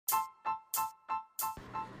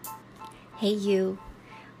Hey you,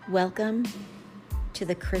 welcome to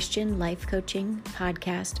the Christian Life Coaching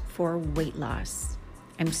Podcast for Weight Loss.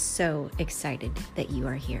 I'm so excited that you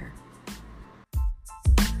are here.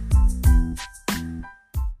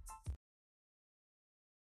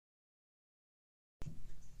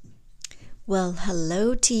 Well,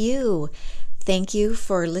 hello to you. Thank you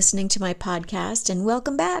for listening to my podcast and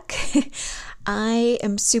welcome back. I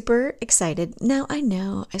am super excited. Now, I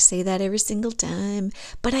know I say that every single time,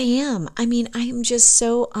 but I am. I am just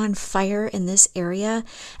so on fire in this area,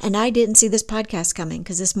 and I didn't see this podcast coming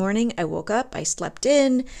because this morning I woke up, I slept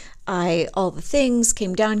in, all the things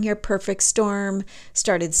came down here, perfect storm,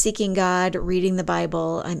 started seeking God, reading the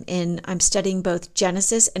Bible. I'm studying both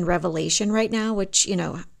Genesis and Revelation right now, which,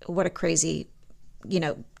 what a crazy,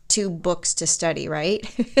 two books to study, right?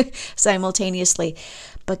 Simultaneously.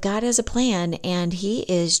 But God has a plan, and He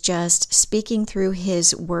is just speaking through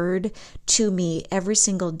His word to me every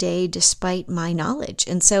single day, despite my knowledge.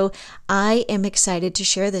 And so I am excited to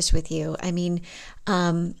share this with you.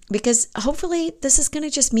 Because hopefully this is going to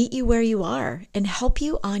just meet you where you are and help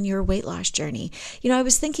you on your weight loss journey. I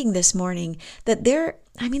was thinking this morning that there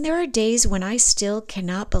are days when I still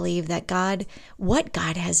cannot believe that what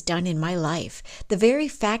God has done in my life, the very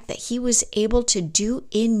fact that He was able to do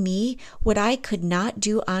in me what I could not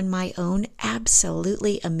do on my own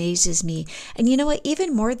absolutely amazes me. And you know what?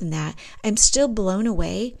 Even more than that, I'm still blown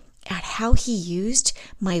away at how He used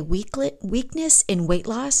my weakness in weight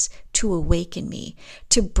loss to awaken me,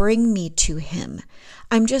 to bring me to Him.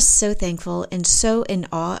 I'm just so thankful and so in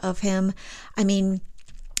awe of Him.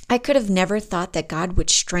 I could have never thought that God would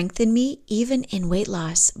strengthen me even in weight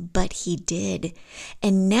loss, but He did.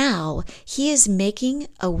 And now He is making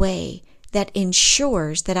a way that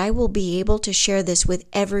ensures that I will be able to share this with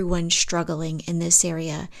everyone struggling in this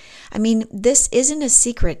area. This isn't a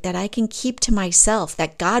secret that I can keep to myself,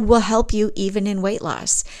 that God will help you even in weight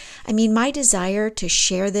loss. My desire to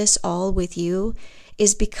share this all with you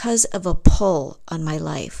is because of a pull on my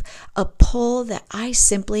life, a pull that I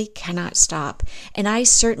simply cannot stop. And I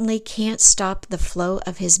certainly can't stop the flow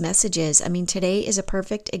of His messages. Today is a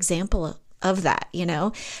perfect example of that,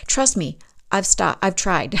 Trust me, I've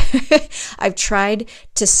tried. I've tried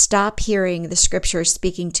to stop hearing the scriptures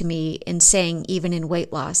speaking to me and saying, even in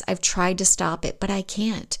weight loss, I've tried to stop it, but I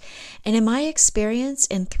can't. And in my experience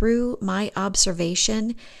and through my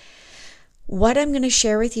observation, what I'm going to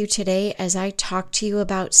share with you today as I talk to you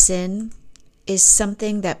about sin is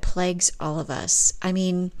something that plagues all of us.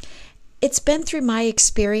 It's been through my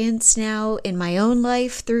experience now in my own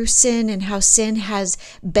life through sin and how sin has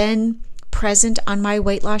been present on my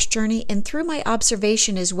weight loss journey, and through my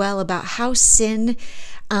observation as well about how sin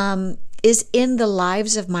is in the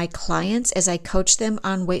lives of my clients as I coach them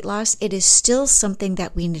on weight loss. It is still something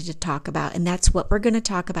that we need to talk about, and that's what we're going to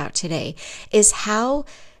talk about today, is how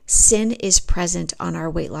sin is present on our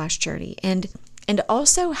weight loss journey, and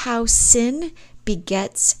also how sin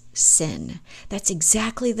begets sin. That's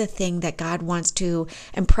exactly the thing that God wants to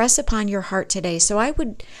impress upon your heart today. So I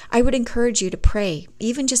would encourage you to pray,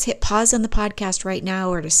 even just hit pause on the podcast right now,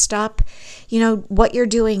 or to stop, what you're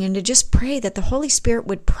doing, and to just pray that the Holy Spirit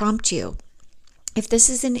would prompt you. If this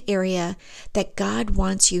is an area that God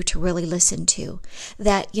wants you to really listen to,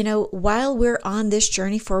 that, while we're on this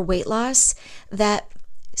journey for weight loss, that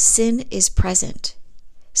sin is present.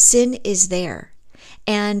 Sin is there.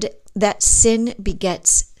 And that sin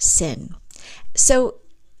begets sin. So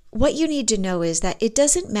what you need to know is that it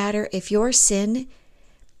doesn't matter if your sin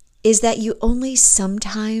is that you only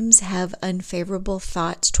sometimes have unfavorable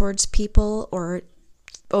thoughts towards people or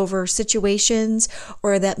over situations,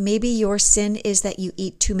 or that maybe your sin is that you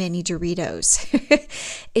eat too many Doritos.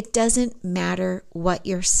 It doesn't matter what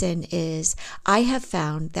your sin is. I have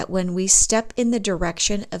found that when we step in the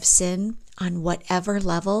direction of sin on whatever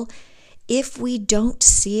level, if we don't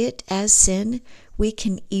see it as sin, we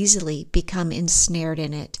can easily become ensnared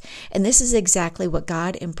in it. And this is exactly what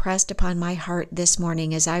God impressed upon my heart this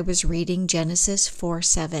morning as I was reading Genesis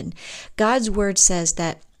 4:7. God's word says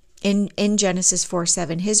that in Genesis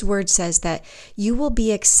 4:7, His word says that you will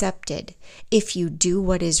be accepted if you do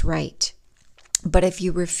what is right. But if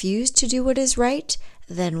you refuse to do what is right,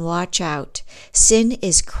 then watch out. Sin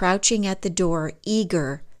is crouching at the door,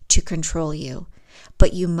 eager to control you.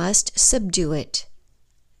 But you must subdue it,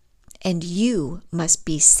 and you must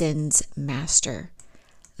be sin's master.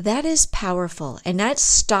 That is powerful, and that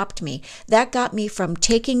stopped me. That got me from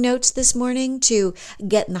taking notes this morning to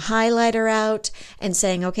getting the highlighter out and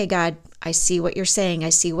saying, okay, God, I see what you're saying. I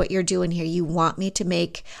see what you're doing here. You want me to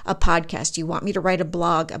make a podcast. You want me to write a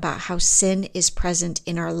blog about how sin is present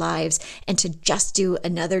in our lives and to just do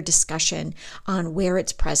another discussion on where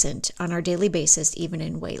it's present on our daily basis, even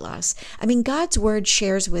in weight loss. I mean, God's word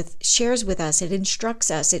shares with us. It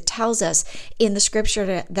instructs us. It tells us in the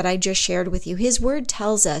scripture that I just shared with you. His word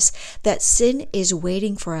tells us that sin is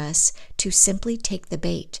waiting for us to simply take the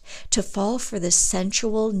bait, to fall for the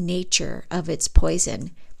sensual nature of its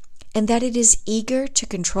poison, and that it is eager to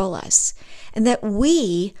control us, and that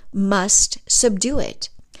we must subdue it.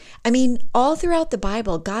 I mean, all throughout the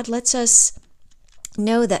Bible, God lets us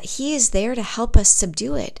know that He is there to help us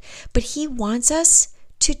subdue it, but He wants us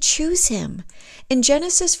to choose Him. In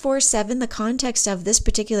Genesis 4:7, the context of this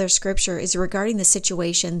particular scripture is regarding the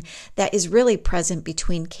situation that is really present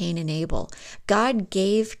between Cain and Abel. God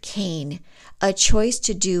gave Cain a choice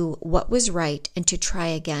to do what was right and to try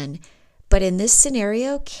again. But in this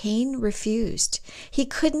scenario, Cain refused. He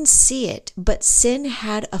couldn't see it, but sin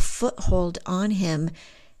had a foothold on him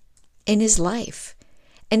in his life.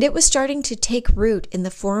 And it was starting to take root in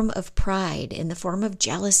the form of pride, in the form of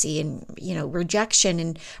jealousy and, rejection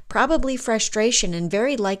and probably frustration and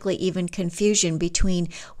very likely even confusion between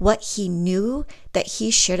what he knew that he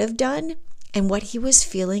should have done and what he was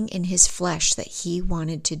feeling in his flesh that he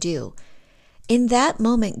wanted to do. In that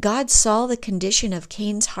moment, God saw the condition of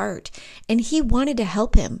Cain's heart, and He wanted to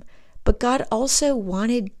help him. But God also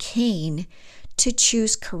wanted Cain to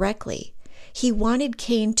choose correctly. He wanted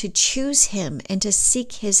Cain to choose Him and to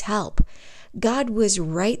seek His help. God was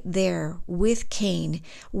right there with Cain,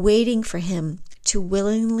 waiting for him to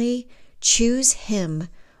willingly choose him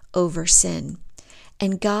over sin.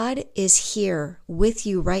 And God is here with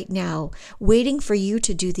you right now, waiting for you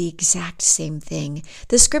to do the exact same thing.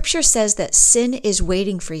 The scripture says that sin is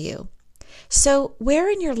waiting for you. So where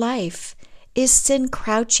in your life is sin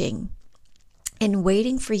crouching and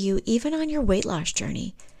waiting for you, even on your weight loss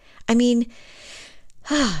journey? I mean,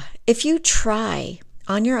 if you try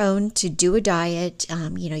on your own to do a diet,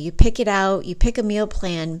 you pick it out, you pick a meal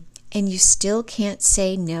plan, and you still can't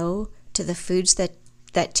say no to the foods that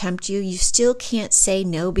tempt you, you still can't say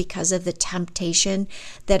no because of the temptation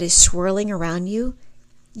that is swirling around you,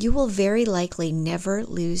 you will very likely never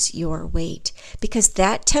lose your weight, because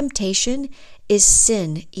that temptation is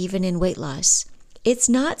sin, even in weight loss. It's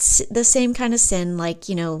not the same kind of sin like,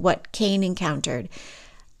 what Cain encountered.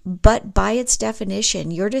 But by its definition,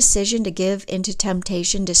 your decision to give into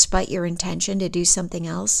temptation despite your intention to do something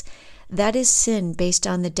else, that is sin based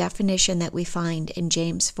on the definition that we find in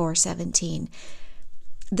James 4:17.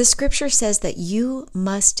 The scripture says that you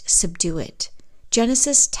must subdue it.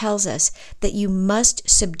 Genesis tells us that you must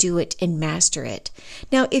subdue it and master it.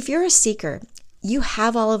 Now, if you're a seeker, you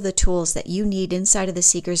have all of the tools that you need inside of the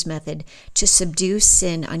Seeker's Method to subdue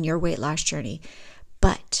sin on your weight loss journey.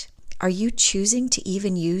 But are you choosing to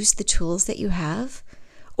even use the tools that you have?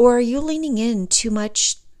 Or are you leaning in too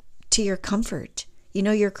much to your comfort?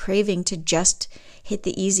 You're craving to just hit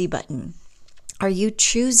the easy button. Are you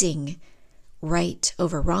choosing right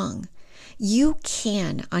over wrong? You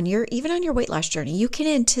can, even on your weight loss journey, you can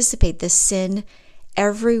anticipate the sin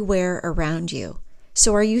everywhere around you.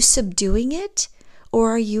 So are you subduing it, or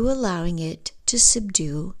are you allowing it to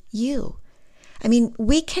subdue you? I mean,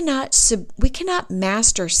 we cannot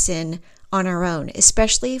master sin on our own,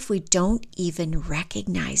 especially if we don't even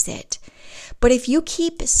recognize it. But if you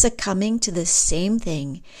keep succumbing to the same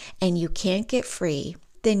thing and you can't get free,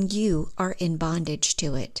 then you are in bondage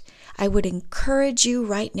to it. I would encourage you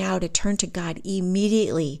right now to turn to God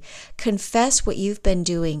immediately. Confess what you've been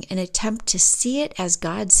doing and attempt to see it as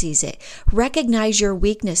God sees it. Recognize your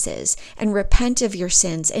weaknesses and repent of your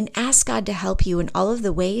sins and ask God to help you in all of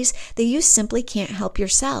the ways that you simply can't help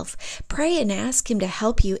yourself. Pray and ask Him to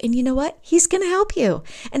help you, and you know what? He's going to help you.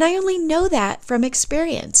 And I only know that from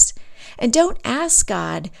experience. And don't ask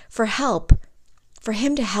God for help, for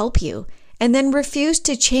Him to help you, and then refuse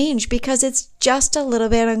to change because it's just a little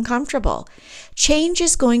bit uncomfortable. Change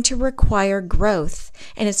is going to require growth,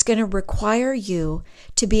 and it's going to require you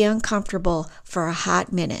to be uncomfortable for a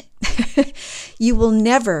hot minute. You will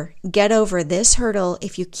never get over this hurdle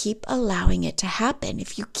if you keep allowing it to happen,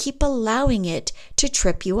 if you keep allowing it to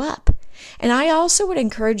trip you up. And I also would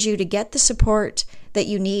encourage you to get the support that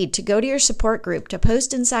you need, to go to your support group, to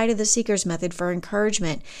post inside of the Seeker's Method for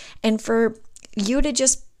encouragement, and for you to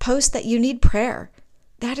just post that you need prayer.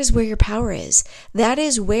 That is where your power is. That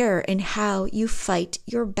is where and how you fight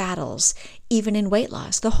your battles, even in weight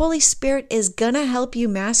loss. The Holy Spirit is going to help you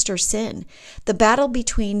master sin. The battle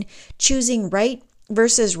between choosing right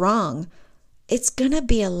versus wrong it's going to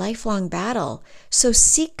be a lifelong battle. So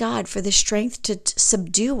seek God for the strength to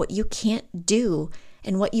subdue what you can't do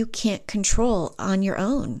and what you can't control on your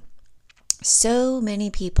own. So many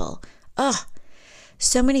people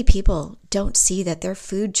don't see that their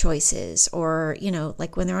food choices, or,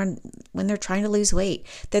 like when they're trying to lose weight,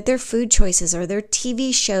 that their food choices or their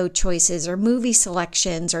TV show choices or movie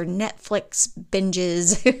selections or Netflix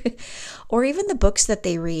binges or even the books that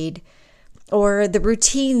they read or the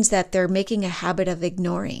routines that they're making a habit of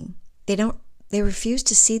ignoring. They refuse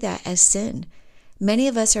to see that as sin. Many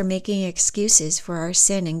of us are making excuses for our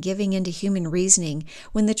sin and giving into human reasoning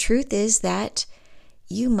when the truth is that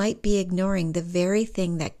you might be ignoring the very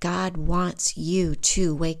thing that God wants you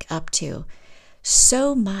to wake up to.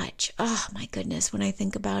 So much, oh my goodness, when I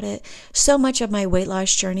think about it, so much of my weight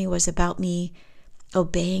loss journey was about me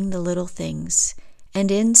obeying the little things.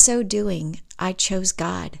 And in so doing, I chose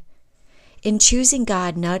God. In choosing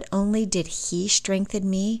God, not only did He strengthen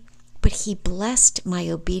me, but He blessed my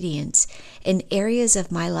obedience in areas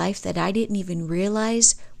of my life that I didn't even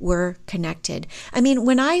realize were connected. I mean,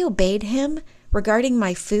 when I obeyed Him regarding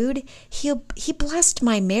my food, He blessed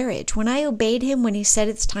my marriage. When I obeyed Him, when He said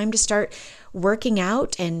it's time to start working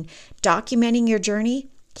out and documenting your journey,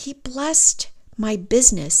 He blessed my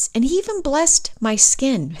business, and He even blessed my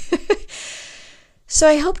skin. So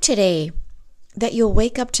I hope today that you'll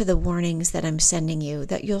wake up to the warnings that I'm sending you,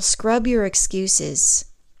 that you'll scrub your excuses,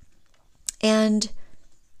 and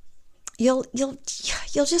you'll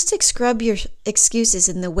just scrub your excuses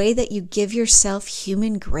in the way that you give yourself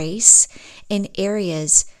human grace in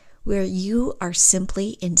areas where you are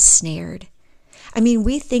simply ensnared. I mean,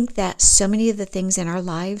 we think that so many of the things in our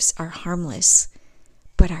lives are harmless,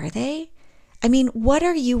 but are they? I mean, what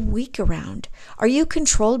are you weak around? Are you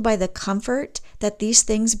controlled by the comfort that these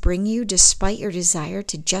things bring you despite your desire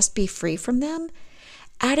to just be free from them?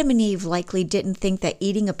 Adam and Eve likely didn't think that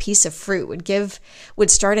eating a piece of fruit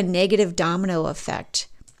would start a negative domino effect.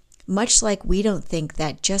 Much like we don't think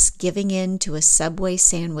that just giving in to a Subway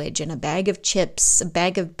sandwich and a bag of chips, a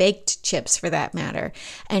bag of baked chips for that matter,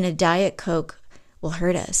 and a Diet Coke will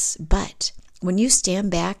hurt us. But when you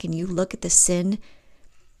stand back and you look at the sin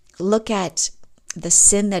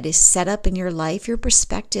that is set up in your life, your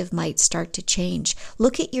perspective might start to change.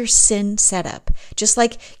 Look at your sin setup. Just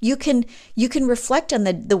like you can reflect on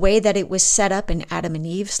the way that it was set up in Adam and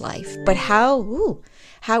Eve's life. But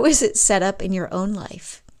how is it set up in your own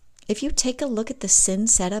life? If you take a look at the sin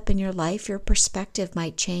setup in your life, your perspective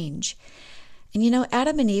might change. And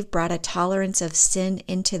Adam and Eve brought a tolerance of sin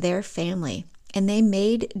into their family, and they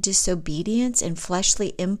made disobedience and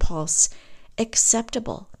fleshly impulse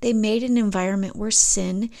acceptable. They made an environment where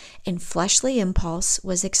sin and fleshly impulse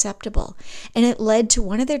was acceptable. And it led to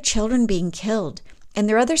one of their children being killed and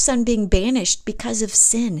their other son being banished because of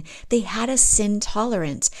sin. They had a sin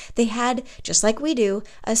tolerance. They had, just like we do,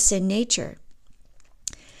 a sin nature.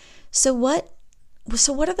 So what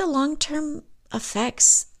are the long-term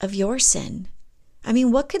effects of your sin? I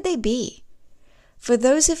mean, what could they be? For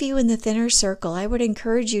those of you in the thinner circle, I would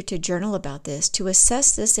encourage you to journal about this, to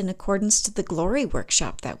assess this in accordance to the glory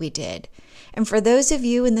workshop that we did. And for those of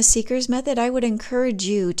you in the Seeker's Method, I would encourage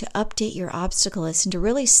you to update your obstacle list and to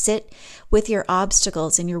really sit with your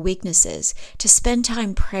obstacles and your weaknesses, to spend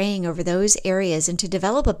time praying over those areas and to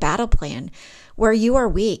develop a battle plan where you are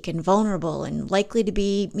weak and vulnerable and likely to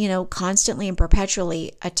be, constantly and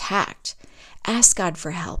perpetually attacked. Ask God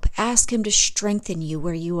for help. Ask Him to strengthen you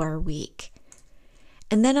where you are weak.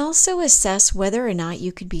 And then also assess whether or not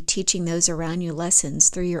you could be teaching those around you lessons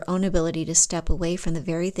through your own ability to step away from the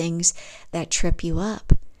very things that trip you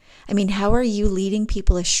up. I mean, how are you leading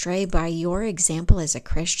people astray by your example as a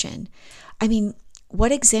Christian? I mean,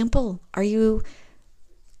 what example are you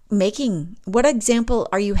making? What example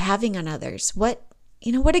are you having on others? What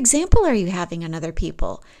example are you having on other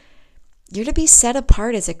people? You're to be set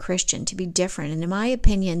apart as a Christian, to be different. And in my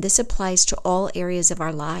opinion, this applies to all areas of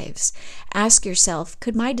our lives. Ask yourself,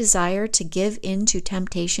 could my desire to give in to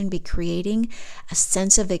temptation be creating a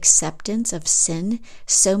sense of acceptance of sin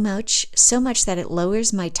so much that it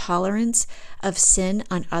lowers my tolerance of sin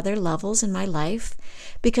on other levels in my life?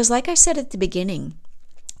 Because like I said at the beginning,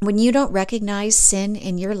 when you don't recognize sin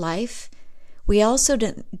in your life, we also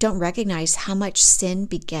don't recognize how much sin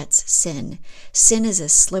begets sin. Sin is a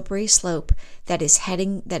slippery slope that is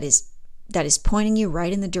pointing you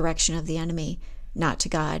right in the direction of the enemy, not to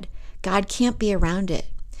God. God can't be around it.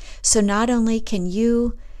 So only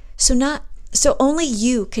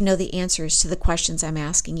you can know the answers to the questions I'm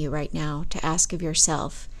asking you right now to ask of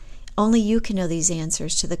yourself. Only you can know these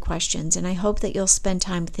answers to the questions, and I hope that you'll spend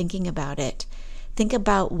time thinking about it. Think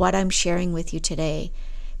about what I'm sharing with you today.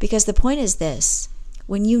 Because the point is this: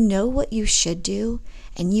 when you know what you should do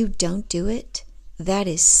and you don't do it, that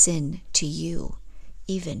is sin to you,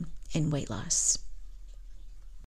 even in weight loss.